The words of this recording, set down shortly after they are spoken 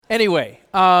Anyway,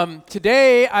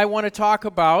 today I want to talk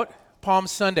about Palm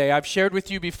Sunday. I've shared with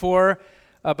you before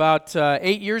about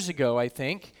 8 years ago, I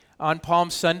think, on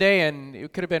Palm Sunday, and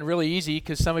it could have been really easy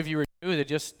because some of you were new to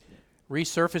just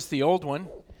resurface the old one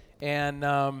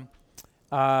and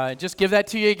just give that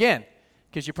to you again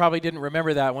because you probably didn't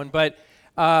remember that one. But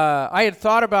I had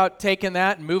thought about taking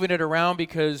that and moving it around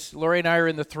because Lori and I are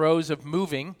in the throes of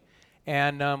moving,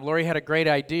 and Lori had a great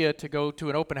idea to go to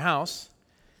an open house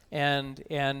and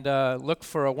look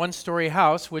for a one-story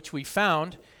house, which we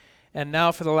found. And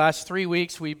now for the last 3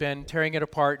 weeks, we've been tearing it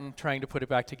apart and trying to put it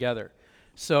back together.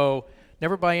 So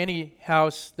never buy any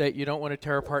house that you don't want to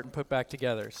tear apart and put back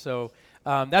together. So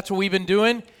that's what we've been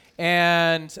doing.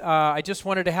 And I just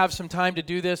wanted to have some time to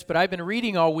do this. But I've been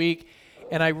reading all week,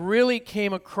 and I really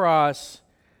came across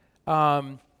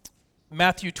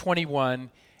Matthew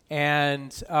 21.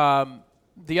 And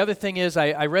the other thing is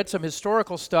I read some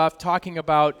historical stuff talking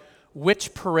about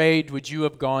which parade would you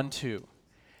have gone to.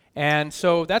 And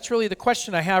so that's really the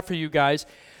question I have for you guys.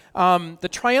 The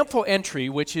triumphal entry,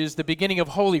 which is the beginning of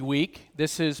Holy Week,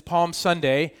 this is Palm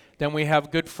Sunday, then we have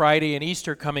Good Friday and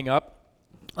Easter coming up.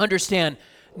 Understand,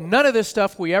 none of this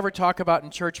stuff we ever talk about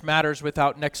in church matters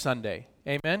without next Sunday.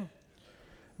 Amen?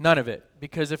 None of it.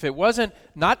 Because if it wasn't,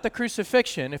 not the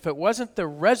crucifixion, if it wasn't the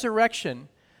resurrection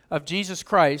of Jesus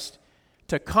Christ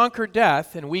to conquer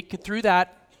death, and we could through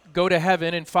that go to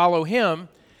heaven and follow Him,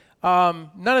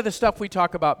 none of the stuff we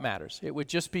talk about matters. It would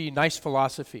just be nice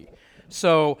philosophy.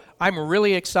 So I'm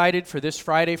really excited for this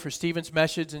Friday for Stephen's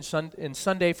message and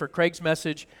Sunday for Craig's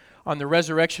message on the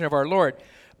resurrection of our Lord.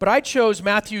 But I chose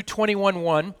Matthew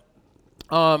 21:1,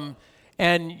 and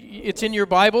it's in your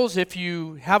Bibles if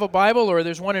you have a Bible or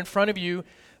there's one in front of you.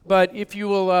 But if you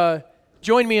will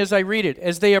join me as I read it.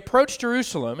 As they approached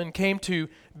Jerusalem and came to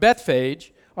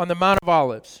Bethphage on the Mount of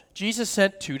Olives, Jesus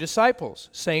sent 2 disciples,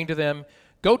 saying to them,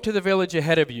 "Go to the village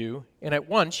ahead of you, and at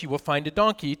once you will find a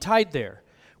donkey tied there,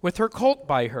 with her colt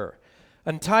by her.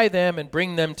 Untie them and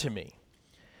bring them to me."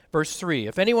 Verse 3,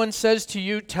 "If anyone says to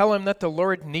you, tell him that the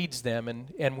Lord needs them,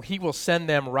 and he will send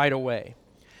them right away."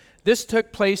 This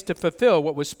took place to fulfill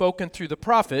what was spoken through the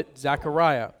prophet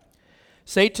Zechariah.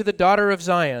 "Say to the daughter of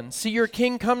Zion, see, your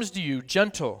king comes to you,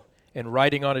 gentle and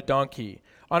riding on a donkey,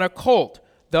 on a colt,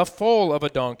 the foal of a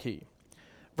donkey."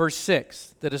 Verse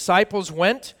 6, the disciples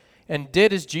went and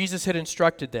did as Jesus had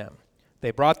instructed them.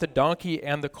 They brought the donkey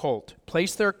and the colt,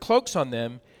 placed their cloaks on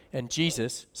them, and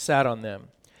Jesus sat on them.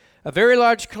 A very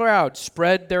large crowd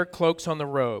spread their cloaks on the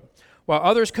road, while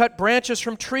others cut branches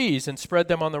from trees and spread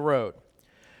them on the road.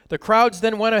 The crowds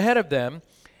then went ahead of them,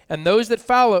 and those that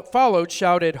followed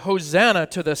shouted, "Hosanna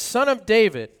to the Son of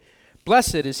David!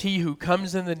 Blessed is he who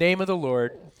comes in the name of the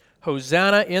Lord!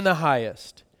 Hosanna in the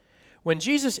highest!" When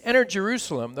Jesus entered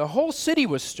Jerusalem, the whole city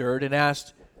was stirred and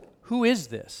asked, "Who is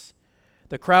this?"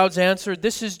 The crowds answered,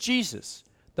 "This is Jesus,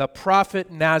 the prophet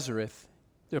from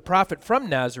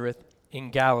Nazareth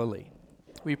in Galilee."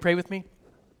 Will you pray with me?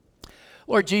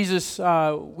 Lord Jesus,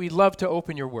 we love to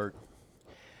open your word.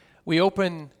 We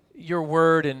open your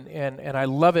word, and I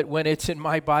love it when it's in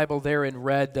my Bible there in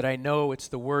red, that I know it's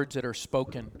the words that are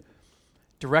spoken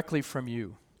directly from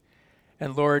you.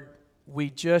 And Lord,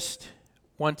 we just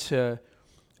want to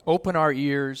open our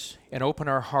ears and open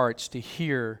our hearts to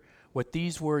hear what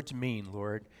these words mean,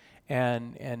 Lord.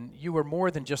 And you are more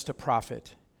than just a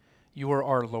prophet. You are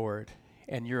our Lord.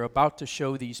 And you're about to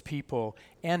show these people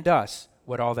and us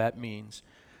what all that means.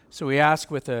 So we ask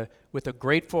with a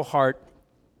grateful heart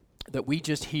that we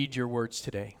just heed your words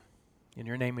today. In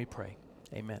your name we pray.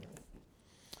 Amen.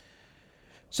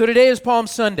 So today is Palm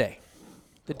Sunday,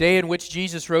 the day in which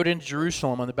Jesus rode into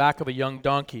Jerusalem on the back of a young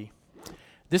donkey.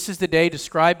 This is the day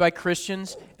described by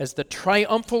Christians as the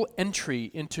triumphal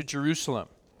entry into Jerusalem.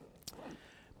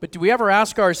 But do we ever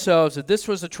ask ourselves, if this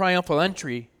was a triumphal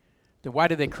entry, then why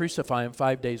did they crucify him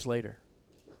 5 days later?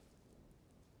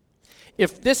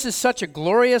 If this is such a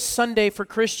glorious Sunday for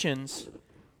Christians,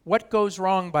 what goes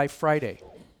wrong by Friday?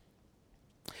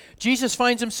 Jesus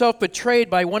finds himself betrayed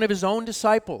by one of his own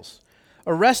disciples,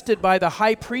 arrested by the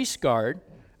high priest guard,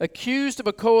 accused of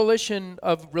a coalition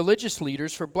of religious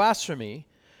leaders for blasphemy,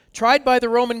 tried by the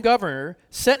Roman governor,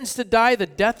 sentenced to die the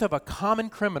death of a common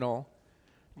criminal,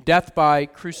 death by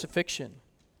crucifixion.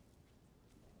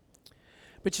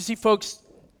 But you see, folks,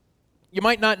 you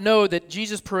might not know that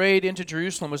Jesus' parade into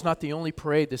Jerusalem was not the only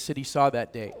parade the city saw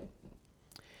that day.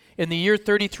 In the year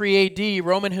 33 AD,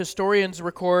 Roman historians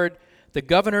record the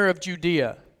governor of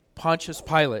Judea, Pontius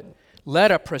Pilate, led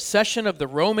a procession of the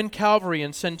Roman cavalry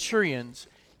and centurions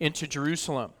into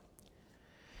Jerusalem.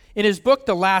 In his book,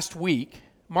 The Last Week,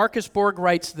 Marcus Borg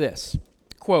writes this,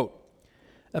 quote,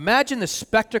 Imagine the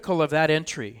spectacle of that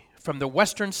entry. From the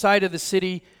western side of the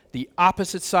city, the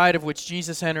opposite side of which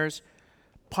Jesus enters,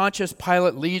 Pontius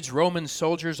Pilate leads Roman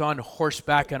soldiers on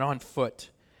horseback and on foot.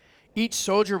 Each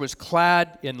soldier was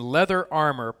clad in leather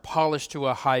armor polished to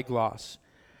a high gloss.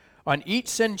 On each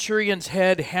centurion's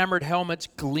head, hammered helmets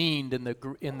gleamed in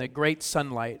the great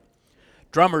sunlight.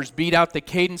 Drummers beat out the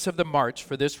cadence of the march,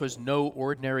 for this was no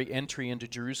ordinary entry into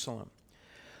Jerusalem.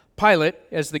 Pilate,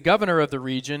 as the governor of the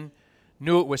region,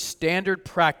 knew it was standard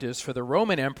practice for the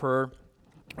Roman emperor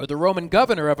or the Roman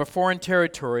governor of a foreign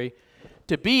territory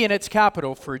to be in its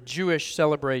capital for Jewish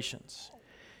celebrations.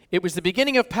 It was the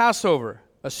beginning of Passover,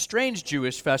 a strange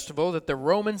Jewish festival that the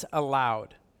Romans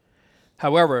allowed.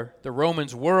 However, the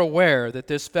Romans were aware that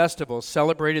this festival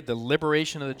celebrated the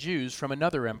liberation of the Jews from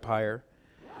another empire,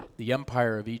 the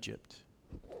Empire of Egypt.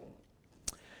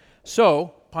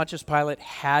 So, Pontius Pilate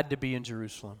had to be in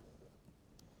Jerusalem.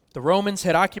 The Romans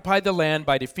had occupied the land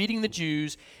by defeating the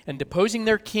Jews and deposing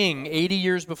their king 80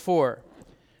 years before.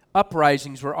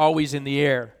 Uprisings were always in the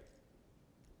air.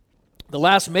 The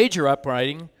last major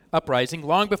uprising,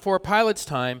 long before Pilate's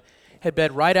time, had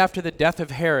been right after the death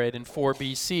of Herod in 4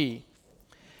 BC.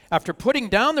 After putting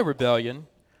down the rebellion,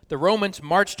 the Romans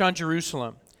marched on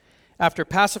Jerusalem. After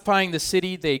pacifying the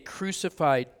city, they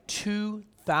crucified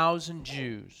 2,000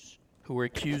 Jews who were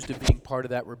accused of being part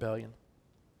of that rebellion.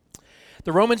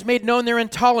 The Romans made known their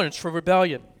intolerance for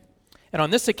rebellion. And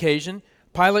on this occasion,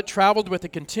 Pilate traveled with a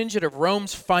contingent of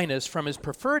Rome's finest from his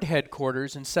preferred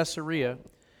headquarters in Caesarea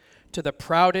to the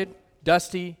crowded,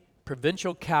 dusty,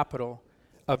 provincial capital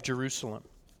of Jerusalem.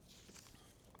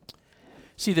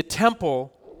 See, the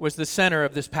temple was the center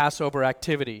of this Passover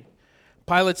activity.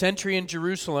 Pilate's entry in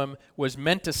Jerusalem was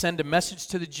meant to send a message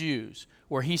to the Jews,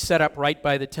 where he set up right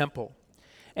by the temple,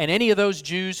 and any of those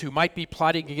Jews who might be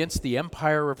plotting against the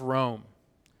empire of Rome.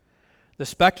 The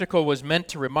spectacle was meant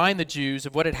to remind the Jews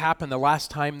of what had happened the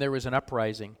last time there was an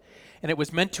uprising, and it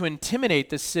was meant to intimidate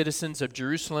the citizens of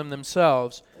Jerusalem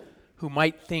themselves, who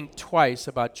might think twice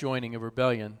about joining a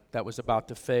rebellion that was about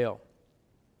to fail.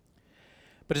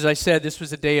 But as I said, this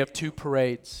was a day of two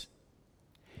parades.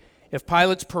 If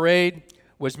Pilate's parade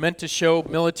was meant to show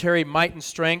military might and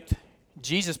strength,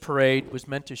 Jesus' parade was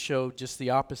meant to show just the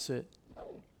opposite.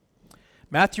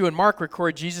 Matthew and Mark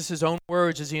record Jesus' own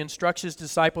words as he instructs his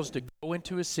disciples to go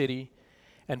into a city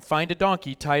and find a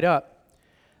donkey tied up.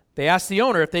 They ask the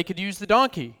owner if they could use the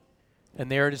donkey,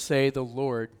 and they are to say, "The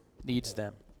Lord needs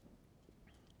them."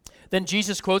 Then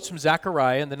Jesus quotes from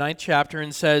Zechariah in the 9th chapter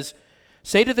and says,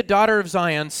 "Say to the daughter of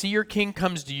Zion, see your king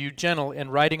comes to you gentle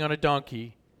and riding on a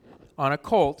donkey, on a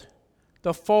colt,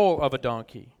 the foal of a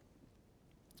donkey."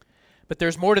 But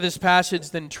there's more to this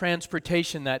passage than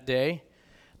transportation that day.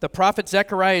 The prophet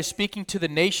Zechariah is speaking to the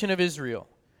nation of Israel.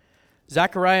 In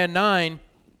Zechariah 9,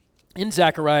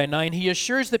 he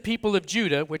assures the people of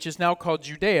Judah, which is now called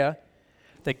Judea,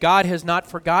 that God has not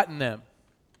forgotten them.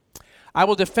 "I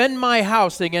will defend my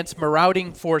house against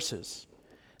marauding forces.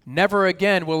 Never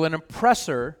again will an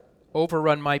oppressor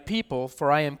overrun my people,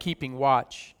 for I am keeping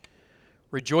watch.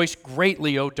 Rejoice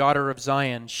greatly, O daughter of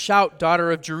Zion. Shout,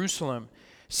 daughter of Jerusalem.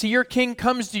 See, your king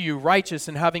comes to you, righteous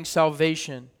and having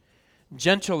salvation,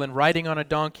 gentle and riding on a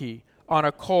donkey, on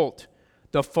a colt,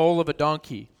 the foal of a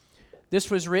donkey."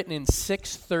 This was written in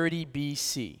 630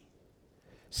 BC,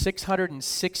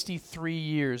 663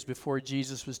 years before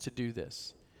Jesus was to do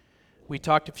this. We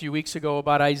talked a few weeks ago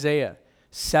about Isaiah,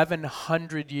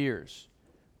 700 years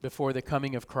before the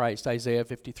coming of Christ. Isaiah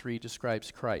 53 describes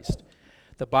Christ.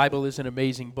 The Bible is an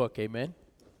amazing book, amen?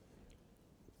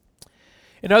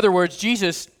 In other words,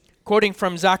 Jesus, quoting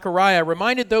from Zechariah,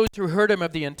 reminded those who heard him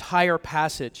of the entire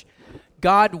passage.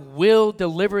 God will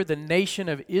deliver the nation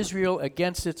of Israel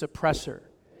against its oppressor.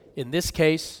 In this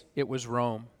case, it was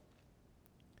Rome.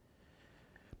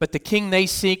 But the king they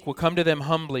seek will come to them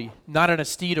humbly, not on a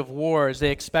steed of war as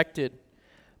they expected,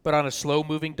 but on a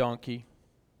slow-moving donkey.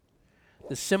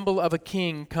 The symbol of a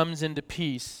king comes into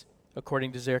peace,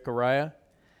 according to Zechariah.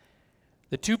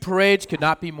 The two parades could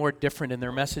not be more different in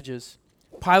their messages.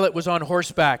 Pilate was on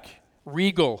horseback,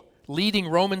 regal, leading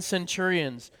Roman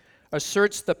centurions,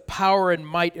 asserts the power and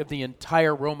might of the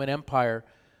entire Roman Empire.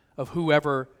 Of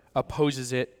whoever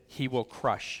opposes it, he will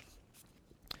crush.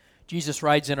 Jesus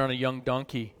rides in on a young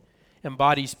donkey,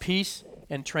 embodies peace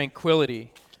and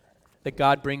tranquility that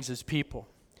God brings his people.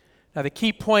 Now, the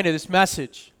key point of this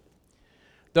message,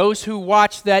 those who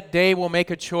watch that day will make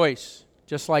a choice,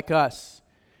 just like us.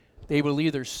 They will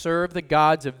either serve the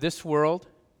gods of this world,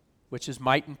 which is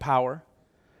might and power,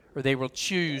 or they will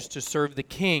choose to serve the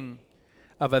king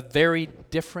of a very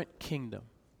different kingdom,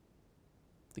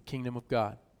 the kingdom of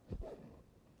God.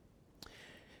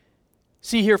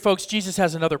 See here, folks, Jesus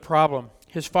has another problem.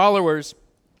 His followers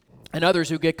and others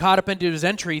who get caught up into his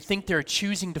entry think they're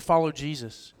choosing to follow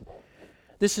Jesus.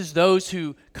 This is those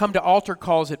who come to altar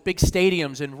calls at big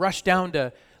stadiums and rush down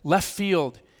to left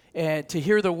field and to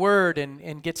hear the word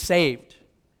and get saved.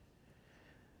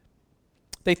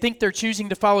 They think they're choosing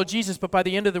to follow Jesus, but by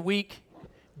the end of the week,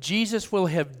 Jesus will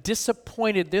have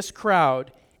disappointed this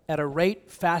crowd at a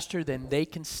rate faster than they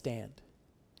can stand.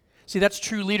 See, that's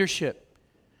true leadership.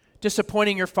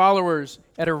 Disappointing your followers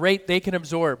at a rate they can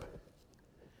absorb.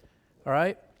 All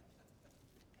right?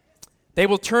 They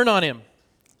will turn on him,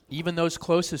 even those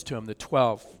closest to him, the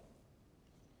 12.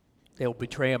 They will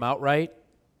betray him outright,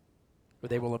 or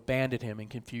they will abandon him in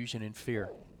confusion and fear.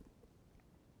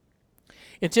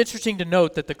 It's interesting to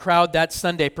note that the crowd that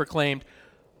Sunday proclaimed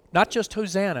not just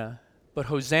Hosanna, but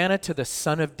Hosanna to the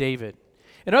Son of David.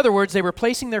 In other words, they were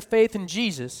placing their faith in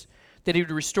Jesus, that he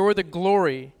would restore the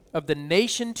glory of the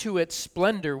nation to its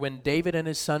splendor when David and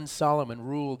his son Solomon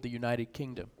ruled the United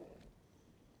Kingdom.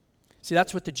 See,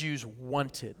 that's what the Jews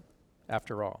wanted,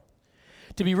 after all.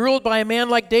 To be ruled by a man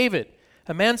like David,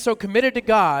 a man so committed to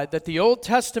God that the Old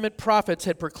Testament prophets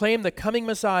had proclaimed the coming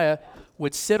Messiah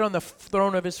would sit on the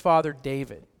throne of his father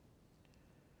David.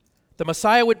 The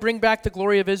Messiah would bring back the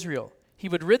glory of Israel. He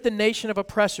would rid the nation of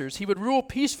oppressors. He would rule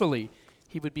peacefully.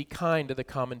 He would be kind to the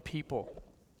common people.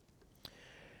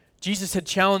 Jesus had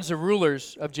challenged the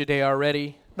rulers of Judea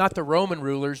already, not the Roman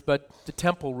rulers, but the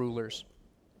temple rulers.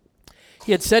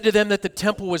 He had said to them that the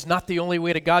temple was not the only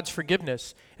way to God's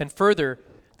forgiveness, and further,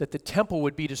 that the temple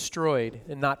would be destroyed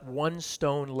and not one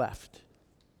stone left.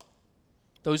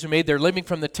 Those who made their living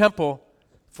from the temple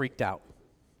freaked out.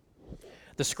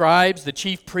 The scribes, the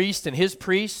chief priest and his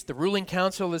priests, the ruling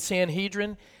council of the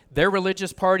Sanhedrin, their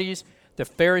religious parties, the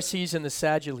Pharisees and the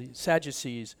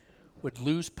Sadducees would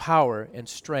lose power and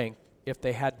strength if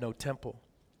they had no temple.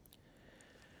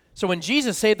 So when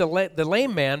Jesus saved the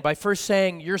lame man by first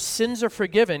saying, "Your sins are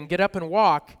forgiven, get up and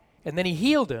walk," and then he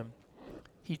healed him,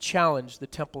 he challenged the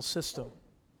temple system.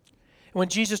 And when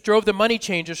Jesus drove the money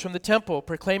changers from the temple,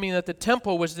 proclaiming that the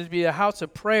temple was to be a house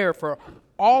of prayer for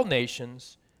all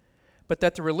nations, but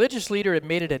that the religious leader had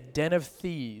made it a den of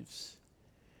thieves,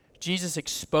 Jesus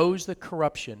exposed the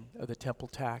corruption of the temple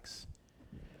tax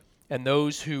and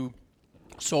those who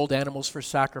sold animals for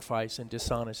sacrifice and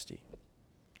dishonesty.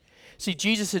 See,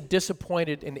 Jesus had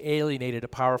disappointed and alienated a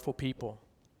powerful people.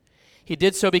 He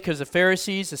did so because the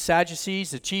Pharisees, the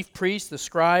Sadducees, the chief priests, the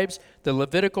scribes, the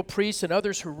Levitical priests, and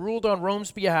others who ruled on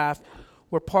Rome's behalf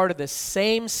were part of the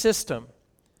same system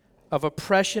of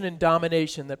oppression and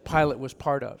domination that Pilate was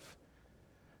part of.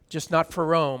 Just not for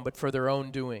Rome, but for their own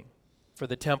doing, for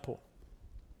the temple.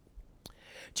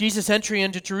 Jesus' entry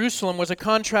into Jerusalem was a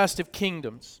contrast of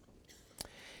kingdoms.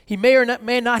 He may or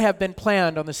may not have been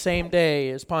planned on the same day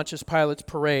as Pontius Pilate's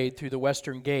parade through the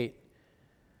Western Gate.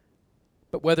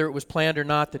 But whether it was planned or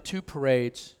not, the two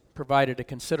parades provided a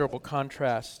considerable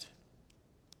contrast.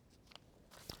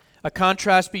 A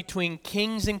contrast between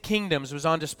kings and kingdoms was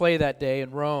on display that day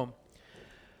in Rome.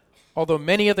 Although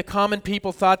many of the common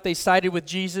people thought they sided with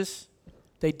Jesus,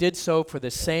 they did so for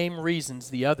the same reasons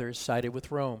the others sided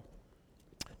with Rome: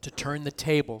 to turn the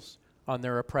tables on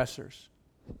their oppressors.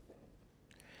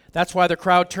 That's why the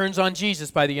crowd turns on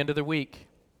Jesus by the end of the week.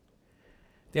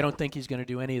 They don't think he's going to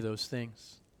do any of those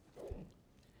things.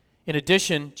 In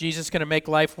addition, Jesus is going to make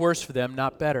life worse for them,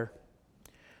 not better.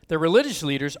 The religious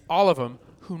leaders, all of them,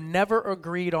 who never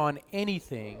agreed on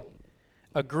anything,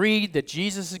 agreed that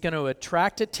Jesus is going to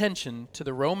attract attention to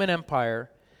the Roman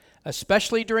Empire,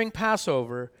 especially during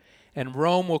Passover, and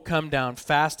Rome will come down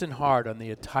fast and hard on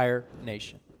the entire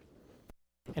nation.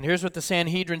 And here's what the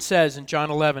Sanhedrin says in John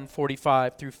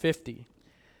 11:45 through 50.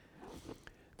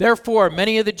 Therefore,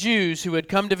 many of the Jews who had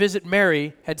come to visit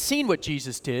Mary had seen what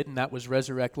Jesus did, and that was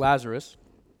resurrect Lazarus.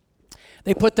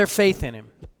 They put their faith in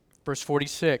him. Verse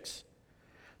 46.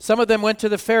 Some of them went to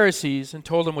the Pharisees and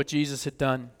told them what Jesus had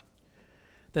done.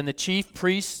 Then the chief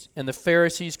priests and the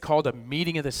Pharisees called a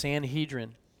meeting of the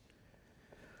Sanhedrin.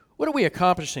 "What are we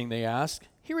accomplishing?" they asked.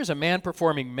 "Here is a man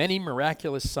performing many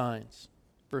miraculous signs."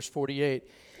 Verse 48.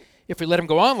 "If we let him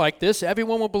go on like this,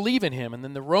 everyone will believe in him, and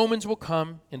then the Romans will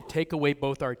come and take away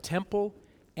both our temple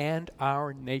and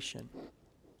our nation."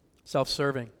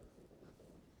 Self-serving.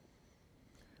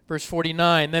 Verse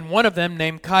 49. Then one of them,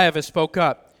 named Caiaphas, spoke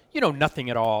up. "You know nothing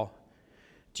at all.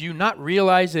 Do you not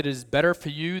realize it is better for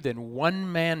you that one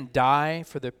man die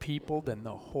for the people than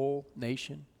the whole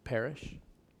nation perish?"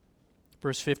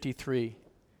 Verse 53.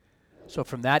 So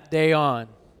from that day on,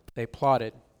 they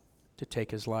plotted to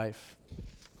take his life.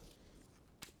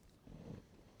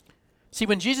 See,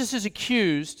 when Jesus is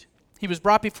accused, he was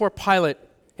brought before Pilate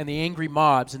and the angry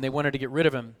mobs, and they wanted to get rid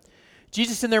of him.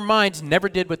 Jesus, in their minds, never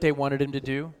did what they wanted him to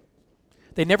do.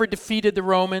 They never defeated the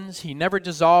Romans. He never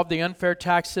dissolved the unfair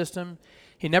tax system.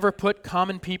 He never put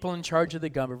common people in charge of the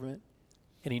government,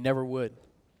 and he never would.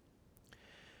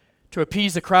 To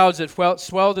appease the crowds that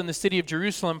swelled in the city of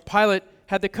Jerusalem, Pilate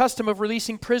had the custom of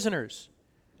releasing prisoners,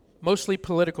 mostly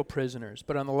political prisoners.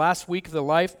 But on the last week of the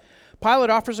life, Pilate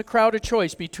offers a crowd a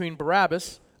choice between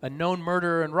Barabbas, a known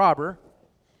murderer and robber,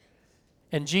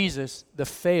 and Jesus, the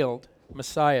failed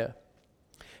Messiah.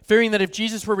 Fearing that if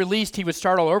Jesus were released, he would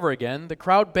start all over again, the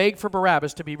crowd begged for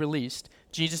Barabbas to be released,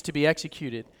 Jesus to be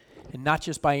executed, and not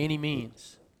just by any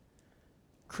means.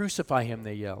 Crucify him,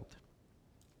 they yelled.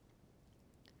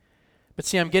 But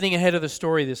see, I'm getting ahead of the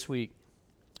story this week.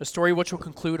 A story which will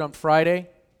conclude on Friday,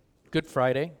 Good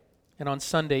Friday, and on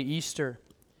Sunday, Easter.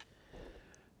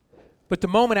 But the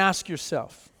moment, ask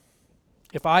yourself,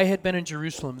 if I had been in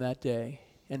Jerusalem that day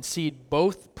and seen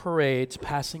both parades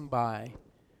passing by,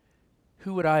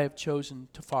 who would I have chosen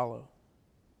to follow?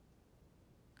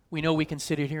 We know we can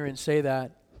sit here and say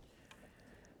that,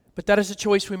 but that is a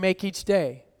choice we make each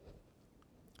day,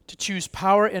 to choose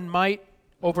power and might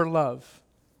over love,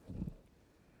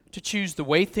 to choose the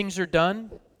way things are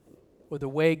done or the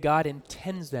way God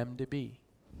intends them to be.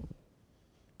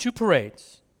 Two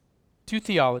parades, two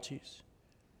theologies,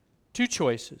 two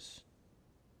choices.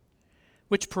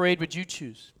 Which parade would you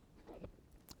choose?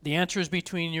 The answer is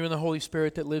between you and the Holy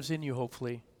Spirit that lives in you,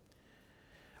 hopefully.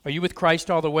 Are you with Christ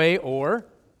all the way, or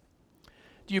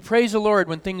do you praise the Lord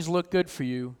when things look good for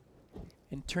you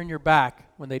and turn your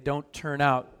back when they don't turn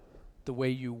out the way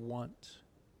you want?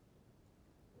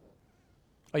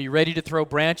 Are you ready to throw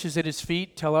branches at his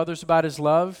feet, tell others about his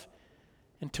love,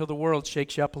 until the world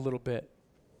shakes you up a little bit?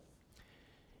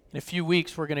 In a few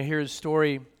weeks, we're going to hear his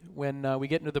story when we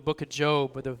get into the book of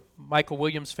Job with the Michael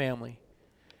Williams family.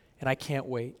 And I can't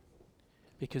wait,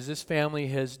 because this family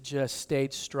has just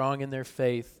stayed strong in their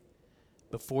faith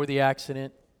before the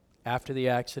accident, after the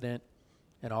accident,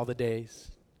 and all the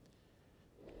days.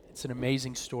 It's an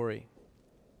amazing story.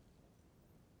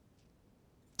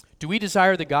 Do we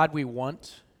desire the God we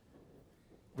want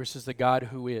versus the God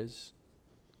who is?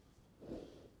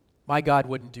 My God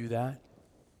wouldn't do that.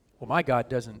 Well, my God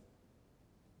doesn't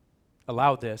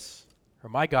allow this, or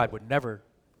my God would never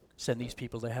send these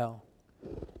people to hell.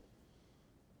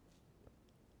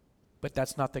 But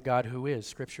that's not the God who is.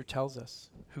 Scripture tells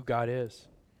us who God is.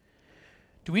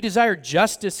 Do we desire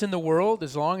justice in the world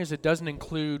as long as it doesn't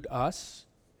include us?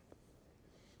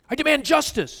 I demand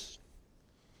justice.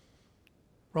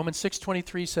 Romans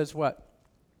 6:23 says what?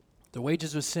 The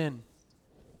wages of sin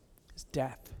is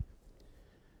death.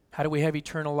 How do we have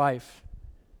eternal life?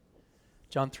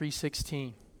 John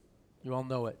 3:16. You all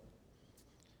know it.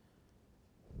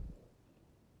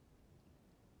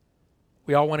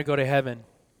 We all want to go to heaven.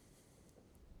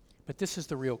 But this is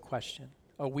the real question.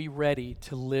 Are we ready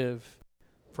to live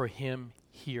for him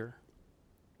here?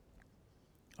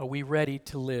 Are we ready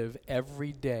to live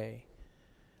every day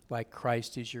like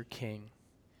Christ is your King?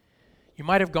 You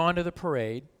might have gone to the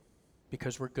parade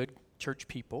because we're good church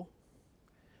people.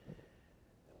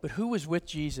 But who was with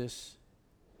Jesus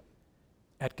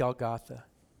at Golgotha?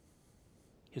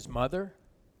 His mother,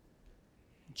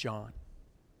 John.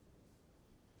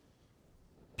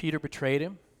 Peter betrayed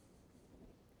him.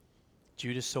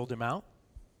 Judas sold him out.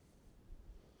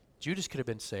 Judas could have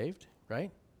been saved, right?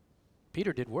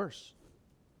 Peter did worse.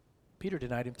 Peter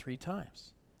denied him 3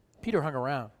 times. Peter hung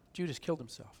around. Judas killed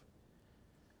himself.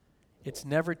 It's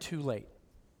never too late.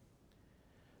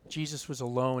 Jesus was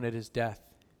alone at his death.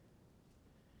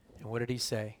 And what did he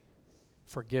say?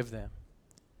 Forgive them,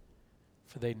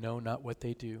 for they know not what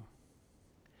they do.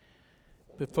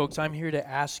 But folks, I'm here to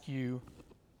ask you,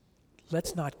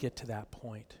 let's not get to that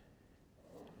point.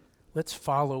 Let's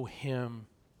follow him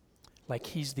like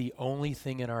he's the only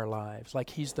thing in our lives, like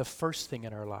he's the first thing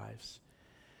in our lives.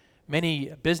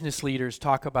 Many business leaders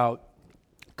talk about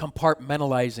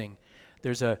compartmentalizing.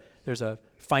 There's a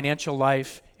financial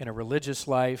life and a religious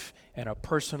life and a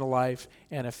personal life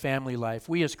and a family life.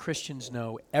 We as Christians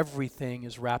know everything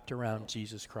is wrapped around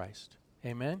Jesus Christ.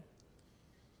 Amen?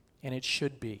 And it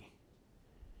should be.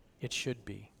 It should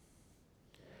be.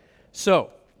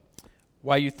 So,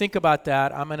 while you think about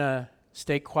that, I'm going to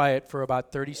stay quiet for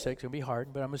about 30 seconds. It's going to be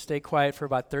hard, but I'm going to stay quiet for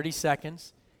about 30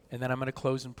 seconds, and then I'm going to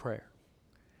close in prayer.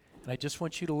 And I just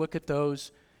want you to look at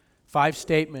those 5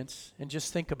 statements and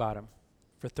just think about them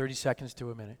for 30 seconds to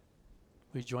a minute.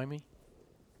 Will you join me?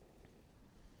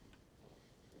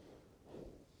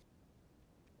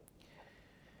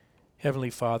 Heavenly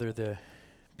Father, the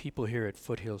people here at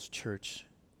Foothills Church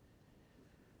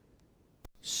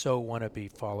so want to be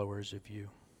followers of you.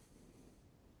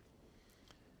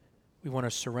 We want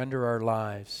to surrender our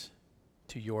lives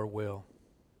to your will.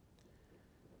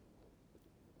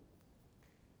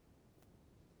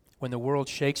 When the world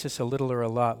shakes us a little or a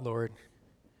lot, Lord,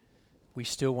 we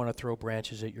still want to throw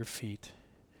branches at your feet.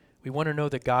 We want to know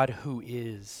the God who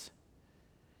is.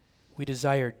 We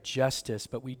desire justice,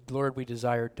 but Lord, we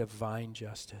desire divine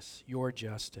justice, your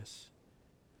justice.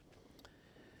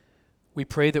 We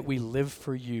pray that we live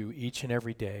for you each and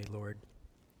every day, Lord.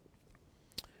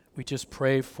 We just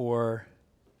pray for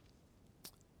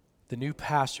the new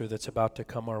pastor that's about to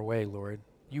come our way, Lord.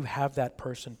 You have that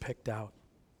person picked out.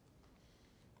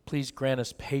 Please grant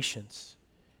us patience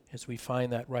as we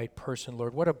find that right person,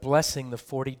 Lord. What a blessing the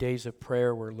 40 days of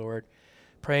prayer were, Lord.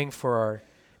 Praying for our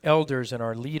elders and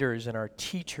our leaders and our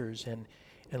teachers and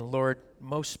Lord,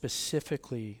 most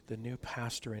specifically, the new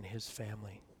pastor and his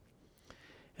family.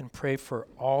 And pray for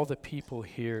all the people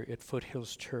here at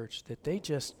Foothills Church, that they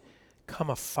just come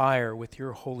afire with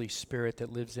your Holy Spirit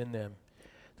that lives in them.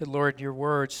 That, Lord, your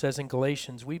word says in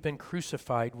Galatians, we've been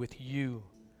crucified with you.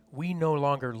 We no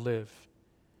longer live,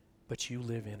 but you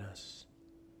live in us.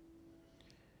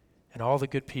 And all the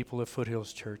good people of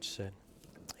Foothills Church said,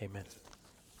 amen.